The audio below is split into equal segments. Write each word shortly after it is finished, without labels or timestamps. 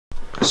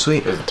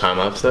Sweet. Is it time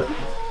lapse though?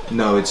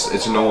 No, it's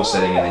a normal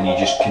setting, and then you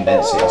just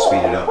condense it and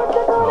speed it up.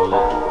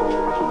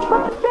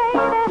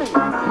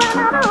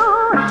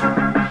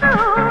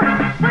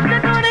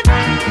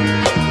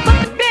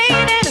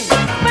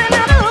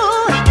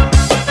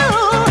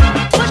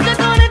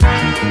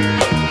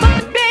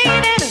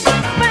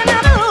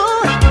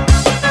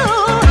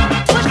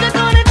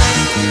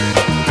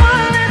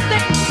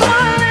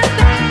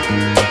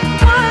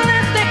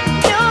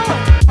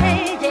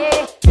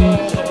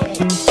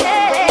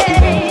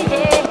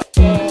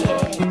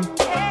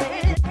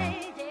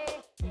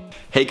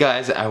 Hey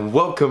guys, and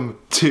welcome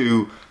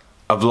to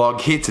a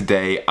vlog here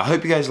today. I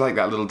hope you guys like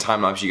that little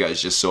time lapse you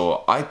guys just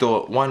saw. I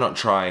thought, why not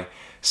try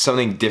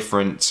something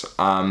different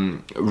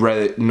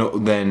rather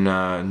than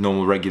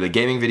normal regular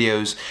gaming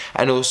videos,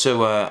 and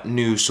also a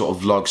new sort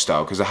of vlog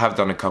style, because I have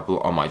done a couple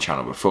on my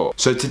channel before.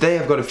 So today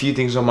I've got a few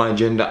things on my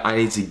agenda. I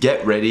need to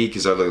get ready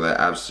because I look like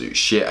absolute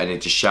shit. I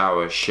need to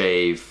shower,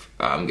 shave,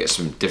 get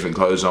some different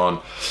clothes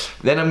on.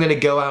 Then I'm gonna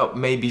go out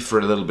maybe for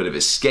a little bit of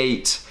a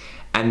skate.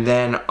 And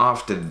then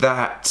after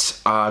that,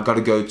 I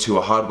gotta go to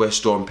a hardware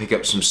store and pick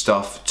up some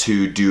stuff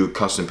to do a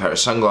custom pair of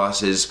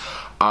sunglasses.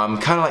 Kind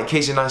of like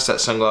Casey Neistat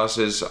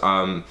sunglasses.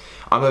 I'm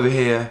over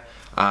here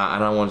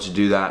and I wanted to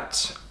do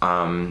that.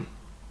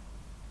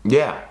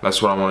 Yeah,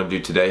 that's what I want to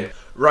do today.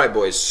 Right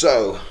boys,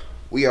 so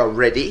we are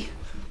ready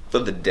for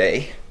the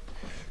day.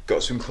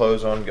 Got some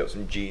clothes on, got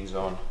some jeans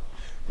on,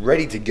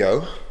 ready to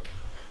go.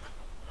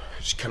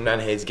 Just come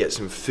down here to get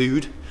some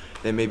food,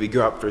 then maybe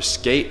go out for a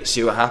skate,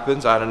 see what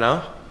happens, I don't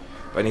know.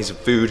 But I need some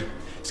food,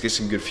 let's get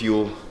some good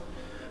fuel.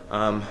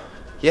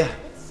 Yeah,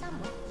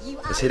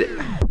 let's hit it.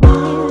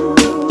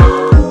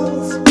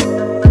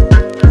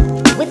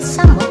 With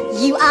someone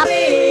you are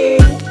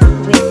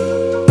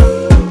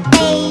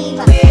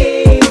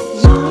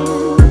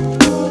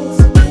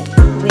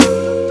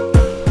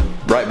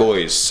Right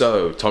boys,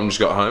 so Tom just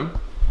got home.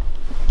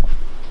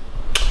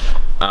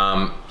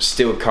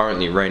 Still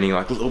currently raining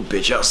like a little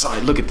bitch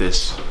outside, look at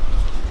this.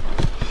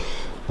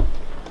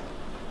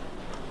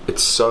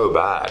 It's so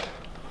bad.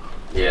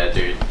 Yeah,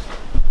 dude.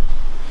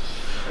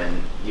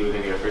 And you were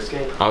gonna go for a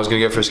skate? I was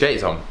gonna go for a skate,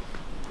 Tom.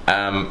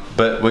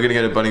 But we're gonna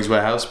go to Bunnings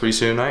Warehouse pretty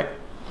soon, right?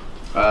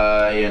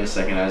 Yeah, in a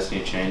second. I just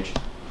need to change.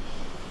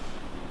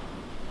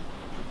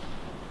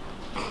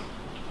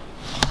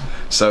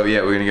 So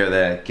yeah, we're gonna go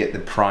there, get the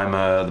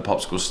primer, the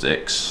popsicle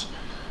sticks.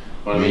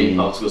 What do you mean,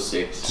 popsicle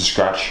sticks? To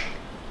scratch.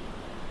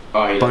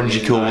 Oh, he doesn't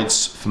Bungee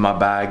cords for my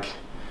bag.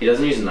 He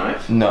doesn't use a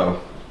knife?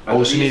 No. I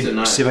also need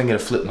to see if I can get a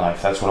flip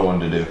knife. That's what I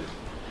wanted to do.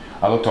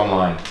 I looked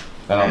online.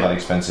 They're not that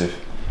expensive.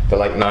 They're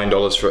like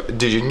 $9 for.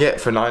 Dude, you can get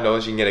for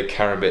 $9. You can get a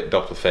Karambit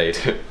Doppler fade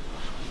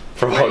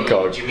from Hong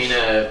Kong. Do you mean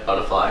a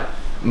butterfly?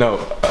 No,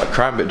 a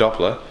Karambit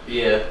Doppler.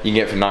 Yeah. You can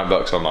get for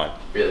 $9 online.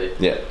 Really?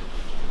 Yeah.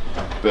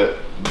 But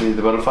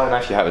the butterfly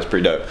knife you have is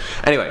pretty dope.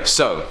 Anyway,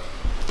 so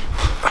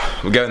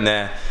we're going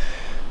there.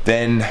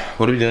 Then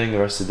what are we doing the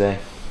rest of the day?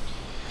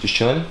 Just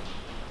chilling.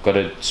 Got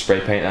to spray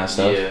paint that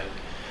stuff. Yeah.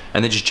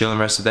 And then just chilling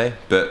the rest of the day,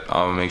 but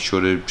I'll make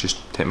sure to just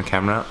take my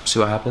camera out, see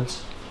what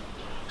happens.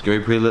 It's gonna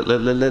be pretty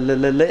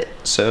lit.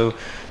 So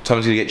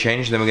Tom's gonna get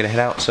changed, then we're gonna head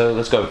out, so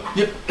let's go.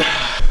 Yep.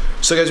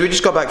 So guys, we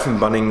just got back from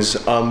Bunnings.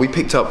 We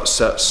picked up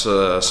some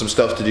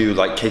stuff to do,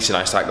 like Casey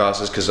Neistat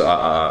glasses, because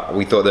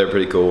we thought they were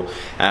pretty cool,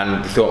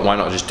 and we thought why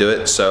not just do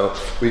it. So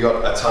we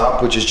got a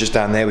tarp, which is just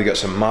down there. We got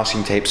some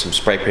masking tape, some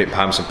spray paint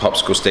pans, some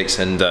popsicle sticks,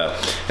 and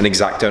an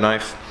X-Acto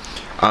knife.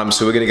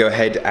 So we're gonna go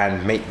ahead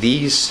and make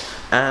these,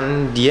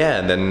 and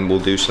yeah, then we'll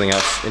do something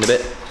else in a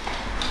bit.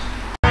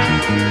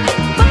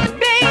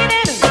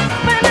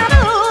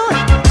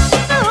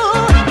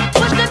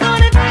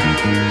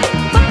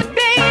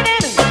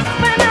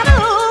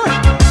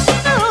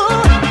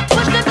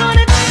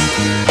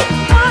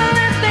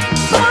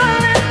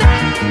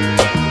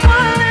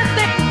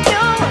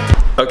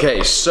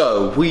 Okay,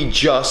 so we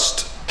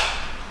just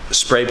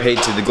spray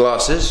painted the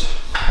glasses.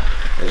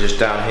 They're just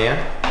down here.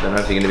 Don't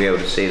know if you're gonna be able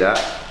to see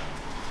that.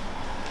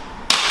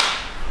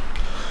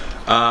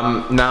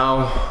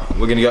 Now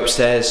we're gonna go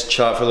upstairs,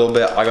 chill out for a little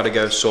bit. I gotta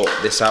go sort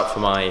this out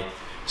for my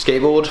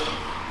skateboard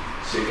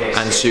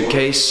and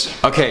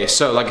suitcase. Okay,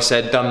 so like I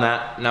said, done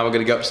that. Now we're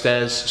gonna go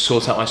upstairs,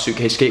 sort out my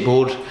suitcase,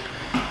 skateboard.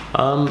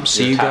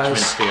 See you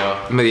guys.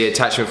 The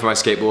attachment for my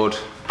skateboard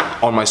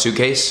on my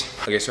suitcase.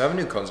 Okay, so I have a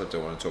new concept I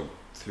want to talk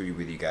through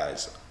with you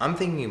guys. I'm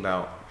thinking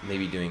about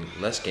maybe doing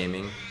less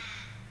gaming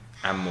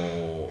and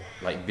more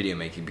like video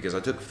making, because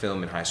I took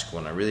film in high school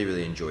and I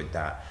really enjoyed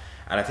that,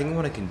 and I think I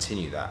want to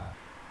continue that.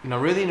 Now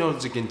really, in order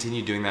to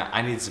continue doing that,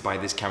 I needed to buy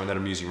this camera that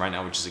I'm using right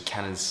now, which is a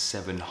Canon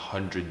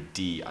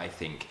 700D, I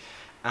think.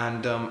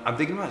 And I'm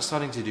thinking about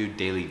starting to do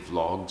daily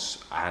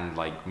vlogs and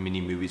like mini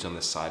movies on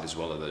the side as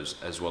well as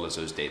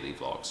those daily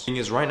vlogs. The thing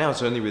is, right now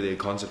it's only really a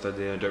concept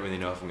idea. I don't really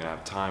know if I'm gonna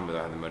have time, whether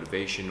I have the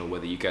motivation, or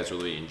whether you guys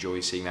really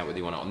enjoy seeing that, whether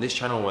you want it on this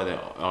channel or whether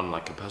on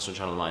like a personal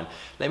channel of mine.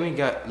 Let me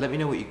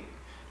know what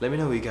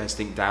you guys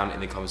think down in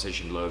the comment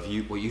section below.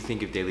 What you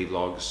think of daily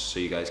vlogs,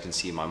 so you guys can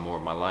see more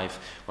of my life,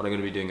 what I'm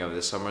going to be doing over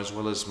the summer, as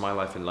well as my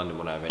life in London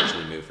when I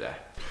eventually move there.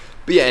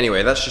 But yeah,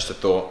 anyway, that's just a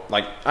thought.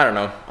 Like, I don't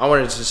know. I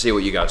wanted to see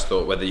what you guys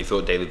thought, whether you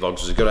thought daily vlogs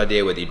was a good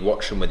idea, whether you'd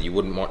watch them, whether you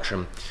wouldn't watch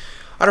them.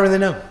 I don't really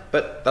know,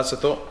 but that's a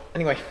thought.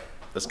 Anyway,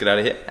 let's get out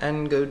of here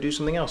and go do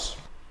something else.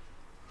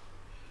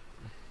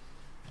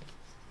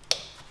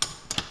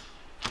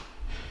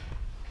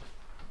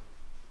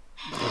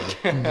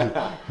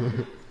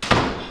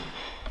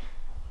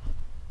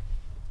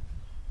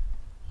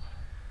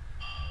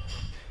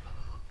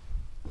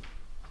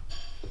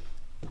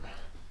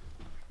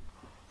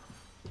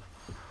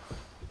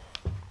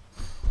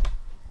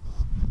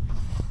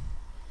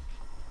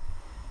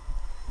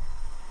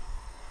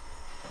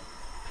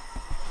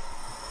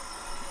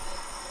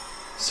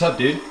 What's up,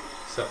 dude?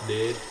 What's up,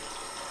 dude?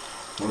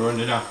 What do you want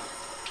to do now?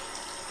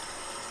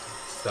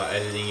 Start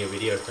editing your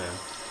videos, man.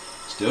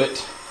 Let's do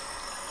it.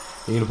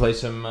 You gonna play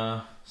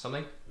some,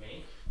 something?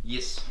 Me?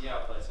 Yes. Yeah,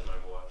 I'll play some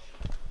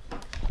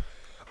Overwatch.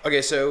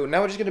 Okay, so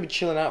now we're just gonna be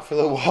chilling out for a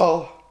little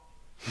while.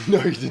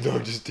 No, you did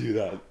not just do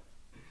that.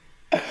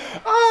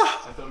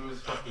 Ah! I thought it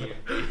was fucking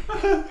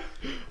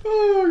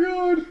Oh my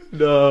god.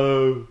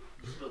 No.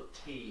 You spilled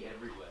tea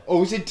everywhere. Oh,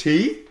 was it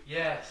tea?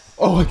 Yes.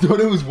 Oh, I thought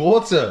it was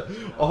water.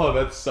 Oh,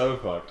 that's so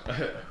fucked.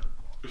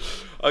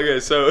 Okay,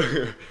 so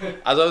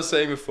as I was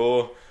saying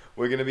before,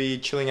 we're gonna be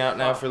chilling out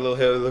now for a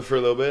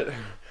little bit.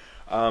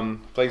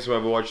 Playing some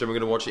Overwatch, then we're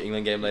gonna watch the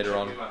England game later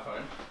on. My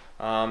phone.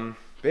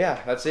 But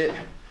yeah, that's it.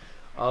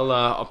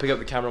 I'll pick up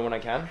the camera when I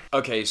can.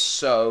 Okay,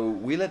 so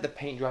we let the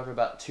paint dry for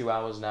about 2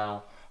 hours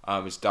now.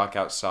 It's dark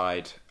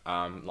outside,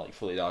 like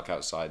fully dark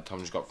outside. Tom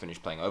just got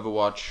finished playing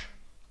Overwatch.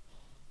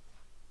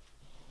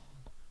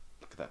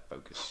 Look at that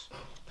focus.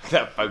 Look at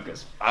that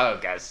focus.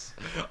 Focus.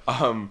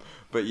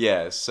 But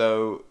yeah,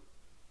 so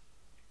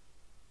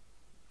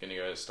Gonna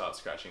go start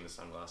scratching the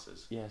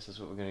sunglasses. yes, that's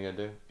what we're gonna go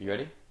do. You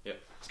ready? Yep.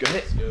 Let's go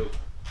hit. Let's go.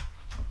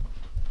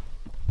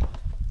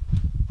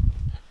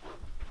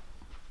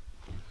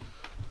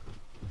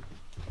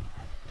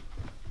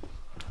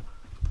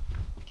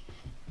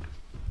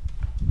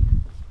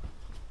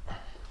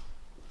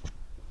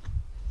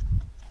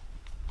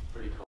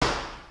 Pretty cool.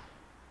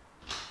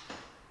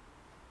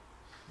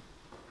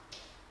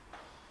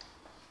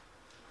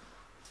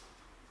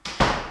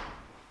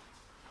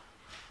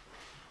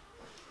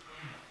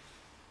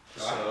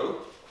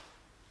 So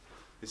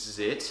this is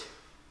it.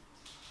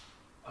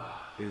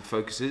 Here the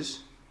focus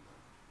is.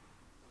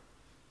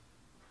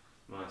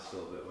 Mine's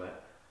still a bit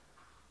wet.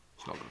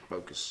 It's not gonna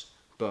focus,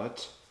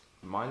 but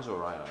mine's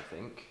alright, I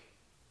think.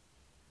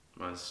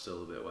 Mine's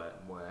still a bit wet.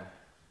 Where?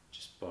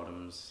 Just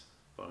bottom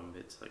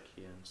bits like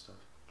here and stuff.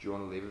 Do you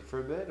want to leave it for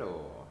a bit,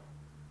 or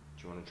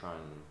do you want to try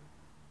and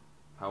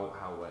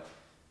how wet?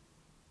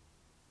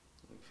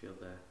 Like feel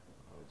there.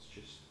 Oh, it's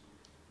just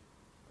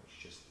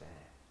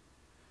there.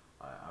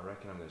 I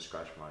reckon I'm gonna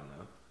scratch mine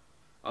though.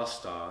 I'll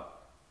start.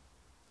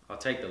 I'll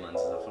take the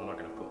lenses off. I'm not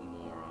gonna put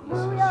more on.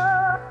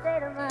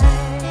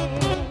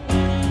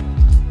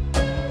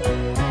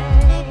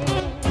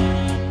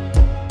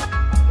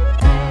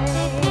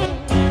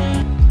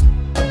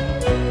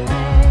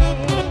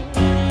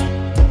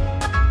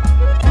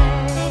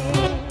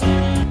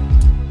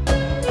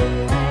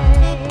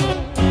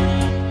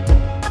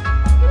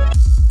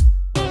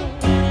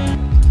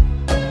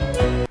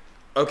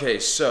 Okay,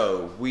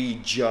 so we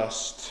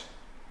just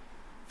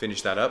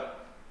finished that up.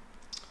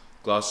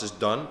 Glass is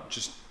done.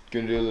 Just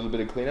gonna do a little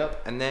bit of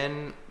cleanup and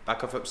then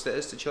back off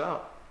upstairs to chill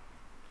out.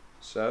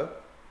 So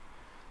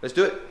let's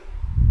do it.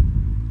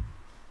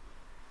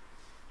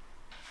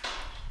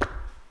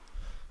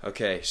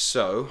 Okay,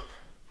 so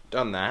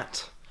done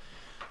that,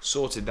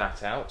 sorted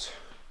that out.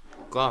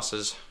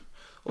 Glasses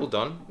all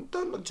done.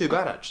 Don't look too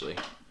bad actually.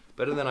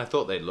 Better than I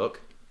thought they'd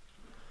look.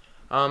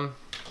 But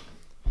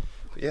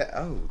yeah.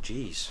 Oh,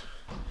 jeez.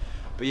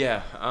 But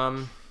yeah.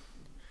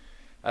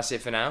 That's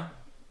it for now.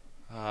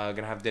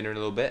 Gonna have dinner in a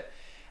little bit,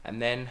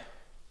 and then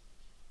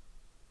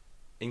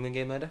England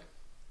game later.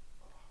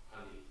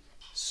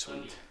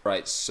 Sweet.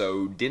 Right,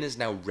 so dinner's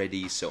now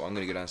ready, so I'm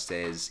gonna go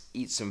downstairs,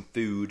 eat some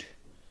food,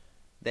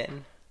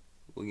 then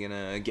we're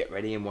gonna get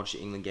ready and watch the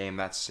England game.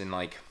 That's in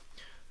like,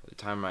 the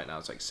time right now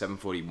it's like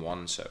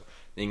 7:41, so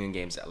the England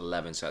game's at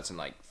 11, so that's in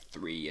like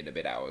 3 and a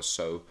bit hours.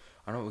 So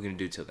I don't know what we're gonna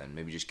do till then.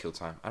 Maybe just kill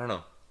time. I don't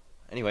know.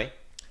 Anyway,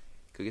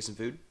 go get some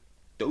food.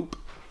 Dope.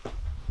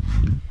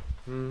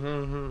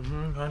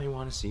 Honey,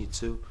 wanna see it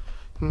too.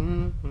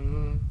 You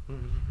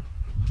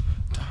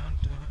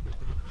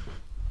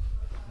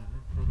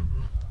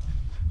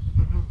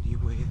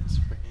with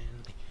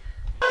friendly.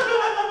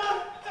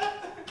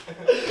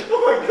 Oh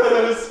my god,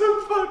 that was so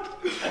fucked.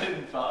 I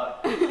didn't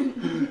fart.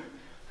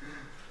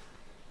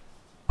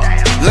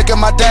 Look at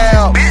my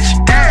down,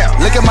 bitch down.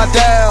 Look at my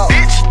down,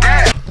 bitch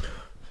down.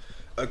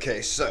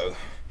 Okay, so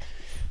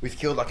we've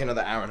killed like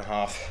another hour and a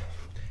half.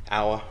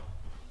 Hour.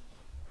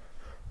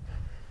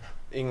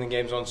 England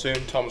game's on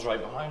soon. Tom's right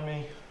behind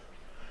me.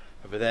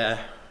 Over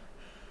there.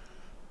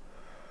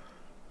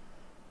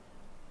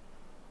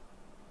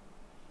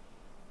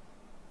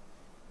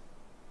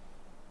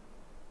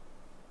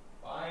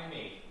 Behind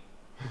me.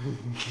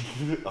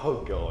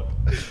 Oh god.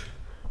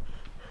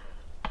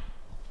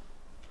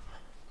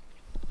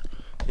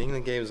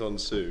 England game's on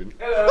soon.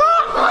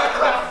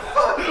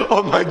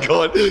 Oh my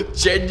god,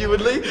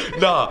 genuinely?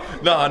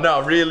 Nah,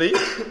 really?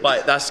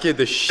 Like, that scared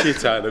the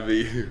shit out of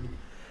me.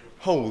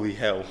 Holy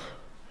hell.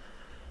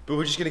 But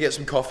we're just gonna get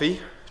some coffee,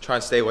 try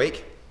and stay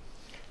awake.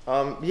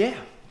 Yeah.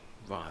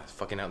 Wow,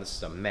 fucking hell, this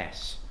is a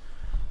mess.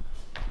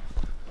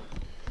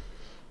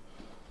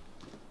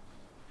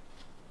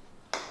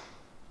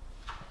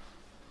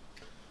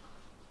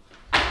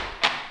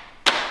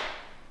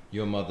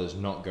 Your mother's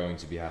not going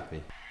to be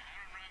happy.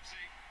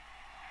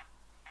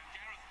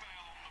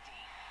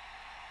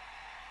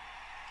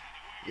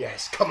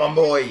 Yes, come on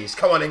boys,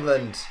 come on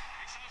England.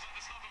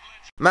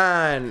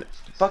 Man,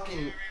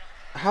 fucking,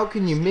 how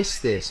can you miss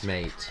this,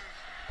 mate?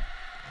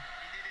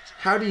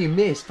 How do you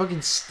miss?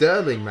 Fucking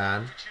Sterling,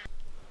 man.